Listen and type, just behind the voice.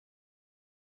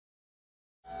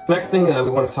The next thing we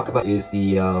want to talk about is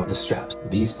the straps.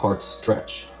 These parts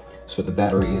stretch, so the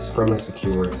battery is firmly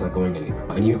secure, it's not going anywhere.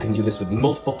 And you can do this with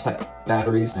multiple type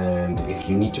batteries, and if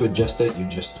you need to adjust it, you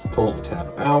just pull the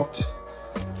tab out,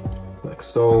 like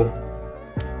so.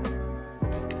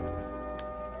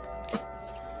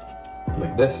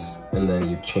 Like this, and then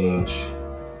you change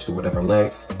to whatever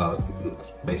length,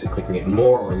 basically create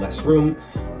more or less room,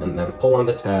 and then pull on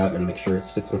the tab and make sure it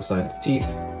sits inside the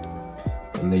teeth.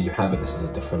 And there you have it. This is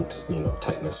a different,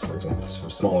 tightness. For example, for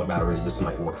smaller batteries, this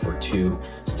might work for 2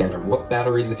 standard whoop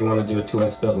batteries if you want to do a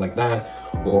 2S build like that,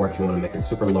 or if you want to make it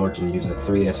super large and use a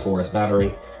 3S, 4S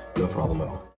battery, no problem at all.